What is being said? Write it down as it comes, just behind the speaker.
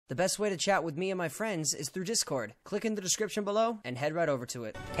The best way to chat with me and my friends is through Discord. Click in the description below and head right over to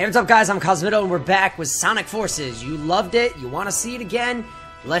it. Hey, what's up guys, I'm Cosmitto and we're back with Sonic Forces. You loved it, you want to see it again?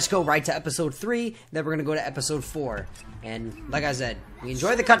 Let's go right to episode 3, then we're going to go to episode 4. And like I said, we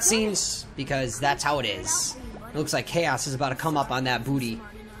enjoy the cutscenes because that's how it is. It looks like Chaos is about to come up on that booty.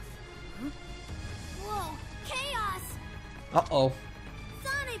 Whoa, Chaos! Uh-oh.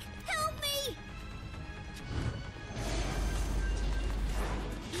 Sonic, help me!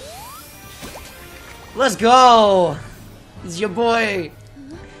 Let's go! It's your boy.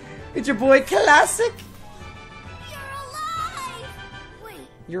 It's your boy Classic. You're alive! Wait,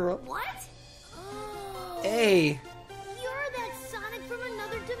 You're a... what? Oh, Hey. you're that Sonic from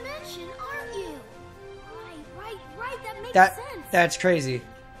another dimension, aren't you? Right, that makes sense. That's crazy.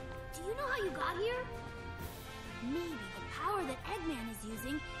 Do you know how you got here? Maybe the power that Eggman is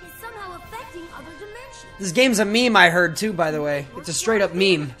using is somehow affecting other dimensions. This game's a meme I heard too, by the way. It's a straight up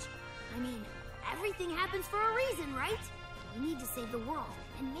meme. I mean, everything happens for a reason, right? We need to save the world,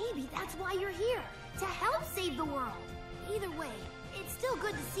 and maybe that's why you're here, to help save the world. Either way, it's still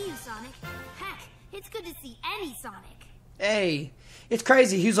good to see you, Sonic. Heck, it's good to see any Sonic. Hey, it's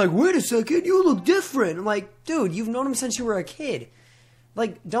crazy. He's like, wait a second, you look different. I'm like, dude, you've known him since you were a kid.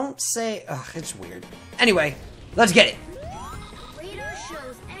 Like, don't say, ugh, it's weird. Anyway, let's get it. Radar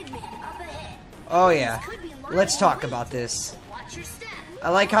shows Eggman up ahead. Oh yeah, This could be let's live talk on about this. Watch your step. I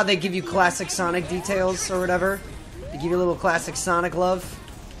like how they give you classic Sonic details or whatever. They give you a little classic Sonic love.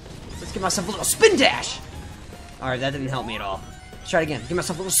 Let's give myself a little spin dash. Alright, that didn't help me at all. Let's try it again. Give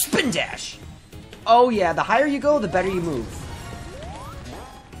myself a little spin dash. Oh yeah, the higher you go, the better you move.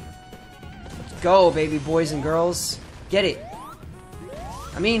 Let's go, baby boys and girls. Get it.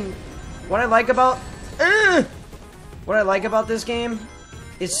 I mean, what I like about this game,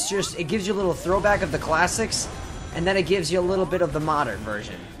 it's just, it gives you a little throwback of the classics, and then it gives you a little bit of the modern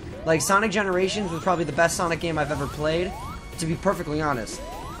version. Like, Sonic Generations was probably the best Sonic game I've ever played, to be perfectly honest.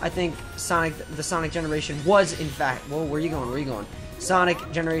 I think the Sonic Generation was, in fact... Whoa, where are you going? Where are you going? Sonic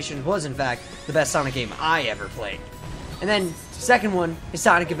Generation was, in fact, the best Sonic game I ever played. And then, second one is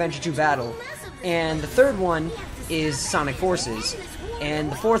Sonic Adventure 2 Battle. And the third one is Sonic Forces.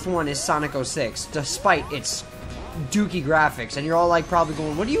 And the fourth one is Sonic 06, despite its dookie graphics. And you're all, like, probably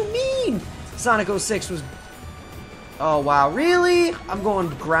going, what do you mean? Sonic 06 was... Oh, wow. Really? I'm going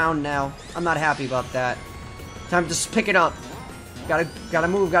ground now. I'm not happy about that. Time to just pick it up. Gotta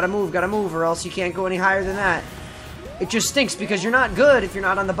move, or else you can't go any higher than that. It just stinks because you're not good if you're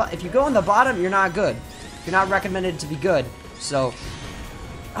not on the if you go on the bottom, you're not good. You're not recommended to be good. So,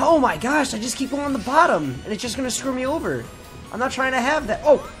 oh my gosh, I just keep going on the bottom, and it's just gonna screw me over. I'm not trying to have that.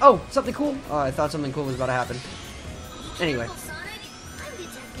 Oh, something cool. Oh, I thought something cool was about to happen. Anyway. Sonic, I'm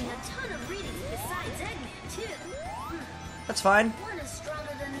detecting a ton of readings besides Eggman, too. That's fine. One is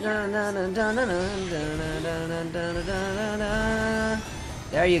stronger than the other.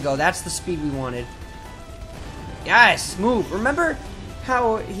 There you go. That's the speed we wanted. Yes, move. Remember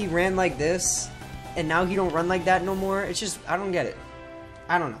how he ran like this, and now he don't run like that no more? It's just, I don't get it.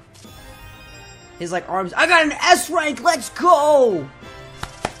 I don't know. His, like, arms. I got an S rank. Let's go.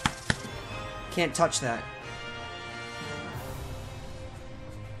 Can't touch that.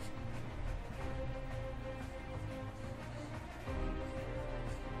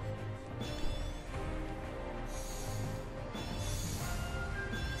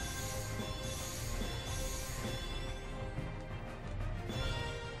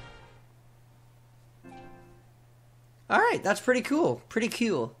 Alright, that's pretty cool. Pretty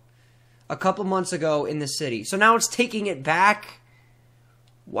cool. A couple months ago in the city. So now it's taking it back.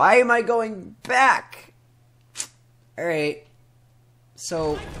 Why am I going back? Alright.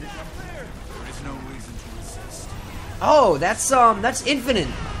 So... Oh, that's Infinite.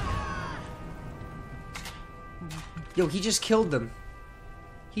 Yo, he just killed them.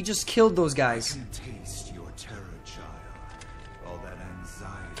 He just killed those guys. Taste your terror, child. All that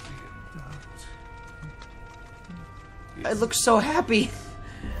anxiety and doubt. I look so happy.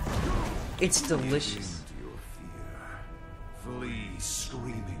 It's delicious. Into your fear. Flee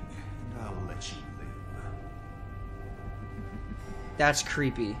screaming, and I'll let you live. That's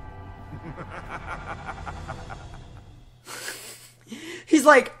creepy. He's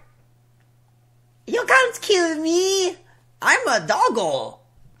like, you can't kill me. I'm a doggo.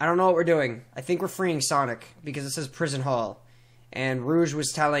 I don't know what we're doing. I think we're freeing Sonic because it says prison hall. And Rouge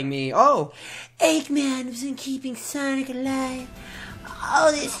was telling me, oh, Eggman was in keeping Sonic alive all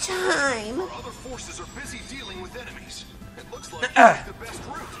this time. Our other forces are busy dealing with enemies. It looks like you picked the best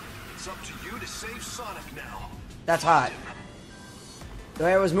route. It's up to you to save Sonic now. That's hot. The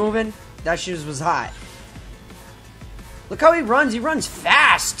way I was moving, that shit was hot. Look how he runs. He runs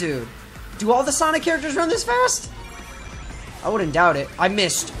fast, dude. Do all the Sonic characters run this fast? I wouldn't doubt it. I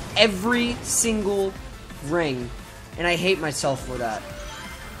missed every single ring, and I hate myself for that.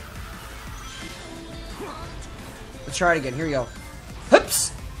 Let's try it again. Here we go.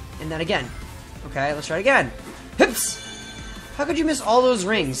 Hoops! And then again. Okay, let's try it again. Hoops! How could you miss all those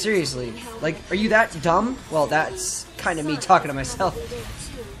rings? Seriously. Like, are you that dumb? Well, that's kind of me talking to myself.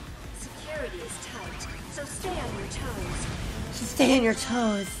 Security is tight, so stay on your toes. Stay on your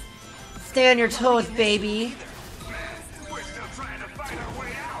toes. Stay on your toes, baby.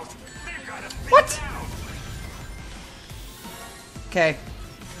 What? Okay.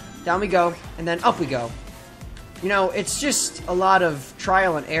 Down we go, and then up we go. You know, it's just a lot of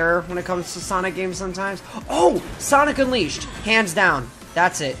trial and error when it comes to Sonic games sometimes. Oh! Sonic Unleashed! Hands down.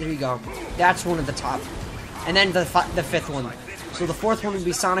 That's it. Here you go. That's one of the top. And then the fifth one. So the fourth one would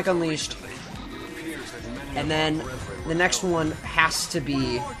be Sonic Unleashed. And then the next one has to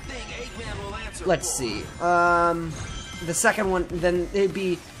be... Let's see. The second one, then it'd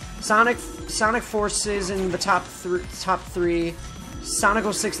be Sonic Forces in the top three.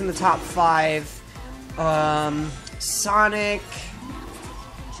 Sonic 06 in the top 5. Sonic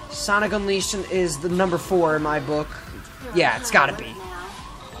Unleashed is the number 4 in my book. Yeah, it's gotta be.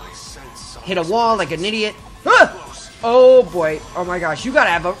 Hit a wall like an idiot. Ah! Oh boy. Oh my gosh. You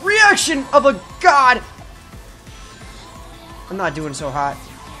gotta have a reaction of a god. I'm not doing so hot.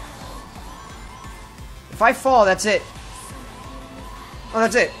 If I fall, that's it. Oh,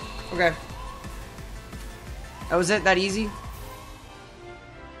 that's it. Okay. That was it? That easy?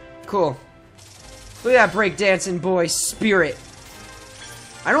 Cool. Look at that breakdancing boy spirit.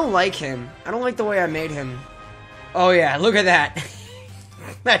 I don't like him. I don't like the way I made him. Oh yeah, look at that.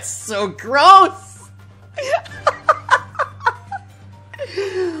 That's so gross.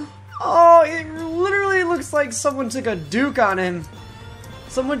 Oh, it literally looks like someone took a Duke on him.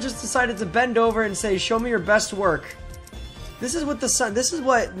 Someone just decided to bend over and say, "Show me your best work." This is what our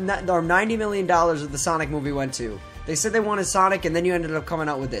 $90 million of the Sonic movie went to. They said they wanted Sonic, and then you ended up coming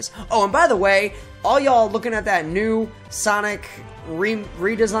out with this. Oh, and by the way, all y'all looking at that new Sonic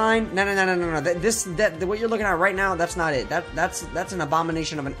redesign, no. What you're looking at right now, that's not it. That's an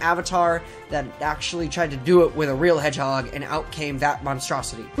abomination of an avatar that actually tried to do it with a real hedgehog, and out came that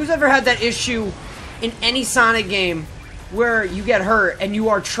monstrosity. Who's ever had that issue in any Sonic game where you get hurt and you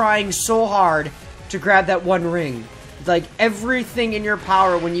are trying so hard to grab that one ring? Like, everything in your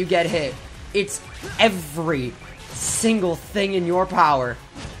power when you get hit. It's every single thing in your power.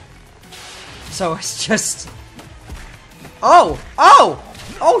 So it's just... Oh!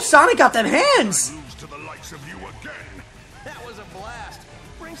 Sonic got them hands! That was a blast.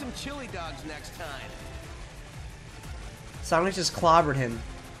 Bring some chili dogs next time. Sonic just clobbered him.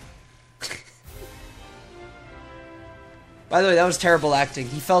 By the way, that was terrible acting.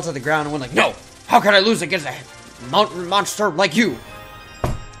 He fell to the ground and went like, "No! How could I lose against a monster like you?"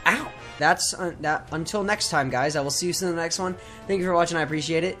 Ow! That's that. Until next time, guys. I will see you soon in the next one. Thank you for watching. I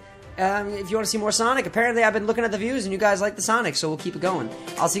appreciate it. If you want to see more Sonic, apparently I've been looking at the views and you guys like the Sonic, so we'll keep it going.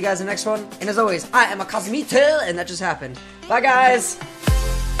 I'll see you guys in the next one. And as always, I am a Cosmitto, and that just happened. Bye, guys!